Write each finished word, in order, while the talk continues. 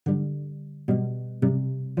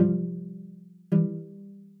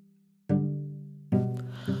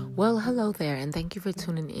Well, hello there, and thank you for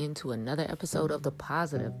tuning in to another episode of the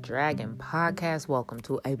Positive Dragon Podcast. Welcome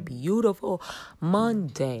to a beautiful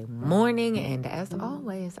Monday morning, and as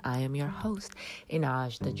always, I am your host,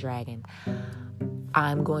 Inaj the Dragon.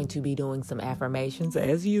 I'm going to be doing some affirmations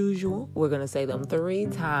as usual. We're going to say them 3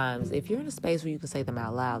 times. If you're in a space where you can say them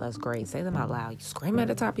out loud, that's great. Say them out loud. You scream at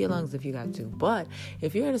the top of your lungs if you got to. But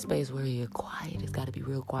if you're in a space where you're quiet, it's got to be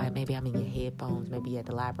real quiet. Maybe I'm in your headphones. Maybe you're at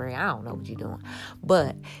the library. I don't know what you're doing.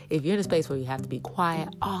 But if you're in a space where you have to be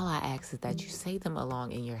quiet, all I ask is that you say them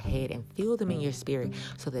along in your head and feel them in your spirit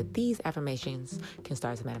so that these affirmations can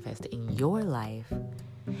start to manifest in your life.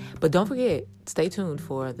 But don't forget, stay tuned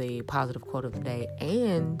for the positive quote of the day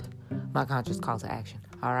and my conscious call to action.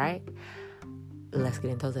 All right? Let's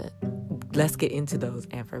get into those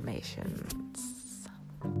affirmations.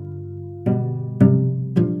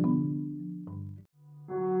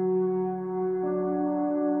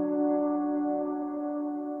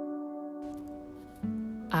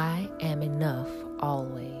 I am enough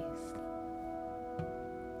always.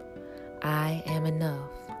 I am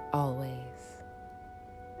enough always.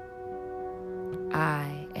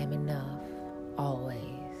 I am enough always.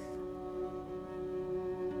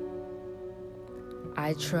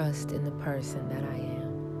 I trust in the person that I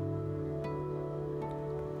am.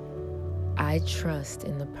 I trust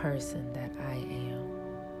in the person that I am.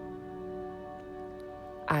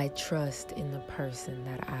 I trust in the person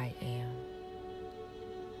that I am.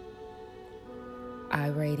 I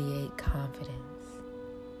radiate confidence.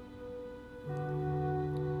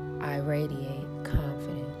 I radiate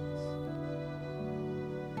confidence.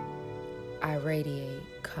 I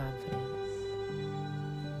radiate confidence.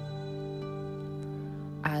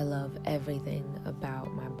 I love everything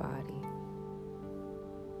about my body.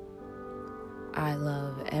 I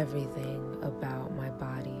love everything about my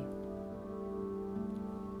body.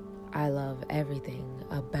 I love everything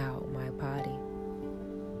about my body.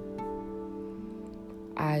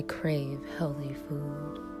 I crave healthy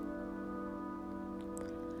food.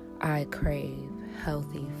 I crave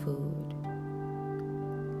healthy food.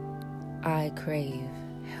 I crave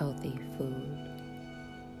healthy food.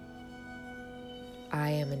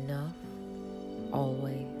 I am enough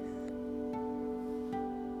always.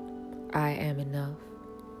 I am enough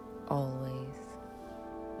always.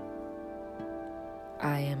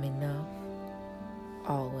 I am enough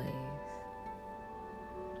always.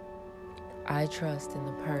 I trust in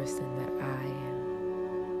the person that I am.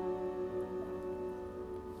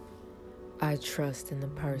 I trust in the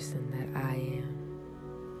person that I am.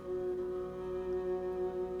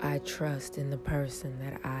 I trust in the person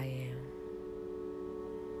that I am.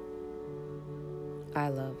 I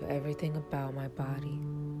love everything about my body.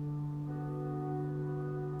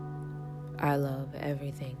 I love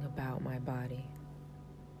everything about my body.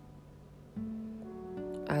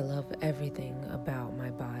 I love everything about my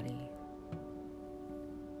body.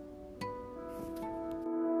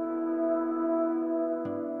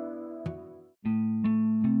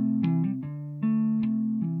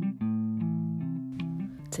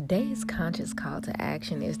 Today's conscious call to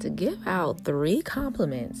action is to give out 3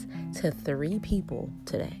 compliments to 3 people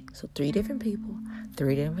today. So 3 different people,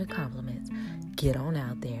 3 different compliments. Get on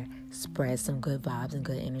out there, spread some good vibes and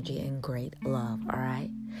good energy and great love, all right?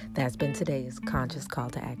 That's been today's conscious call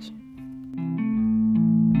to action.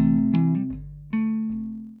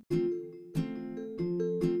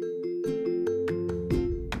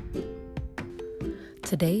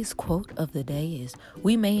 Today's quote of the day is,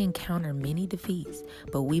 "We may encounter many defeats,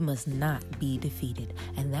 but we must not be defeated."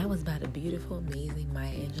 And that was by the beautiful, amazing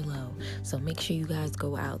Maya Angelou. So make sure you guys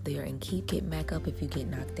go out there and keep getting back up if you get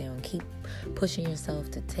knocked down. Keep pushing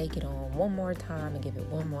yourself to take it on one more time and give it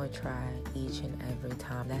one more try each and every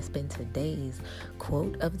time. That's been today's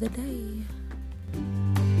quote of the day.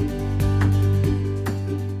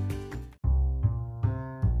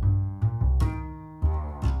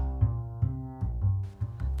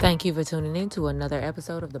 Thank you for tuning in to another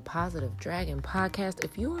episode of the Positive Dragon Podcast.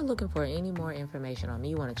 If you are looking for any more information on me,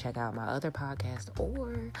 you want to check out my other podcast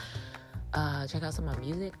or check out some of my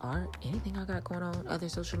music, art, anything I got going on, other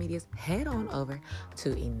social medias, head on over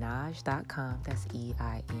to Inaj.com. That's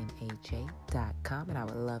EINAJ.com. And I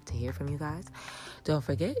would love to hear from you guys. Don't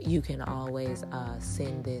forget, you can always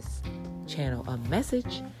send this channel a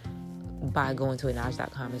message by going to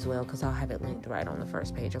Inaj.com as well, because I'll have it linked right on the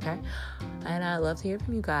first page, okay? And I'd love to hear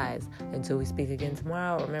from you guys. Until we speak again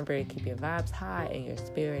tomorrow, remember to keep your vibes high and your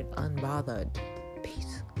spirit unbothered.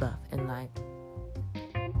 Peace, love, and light.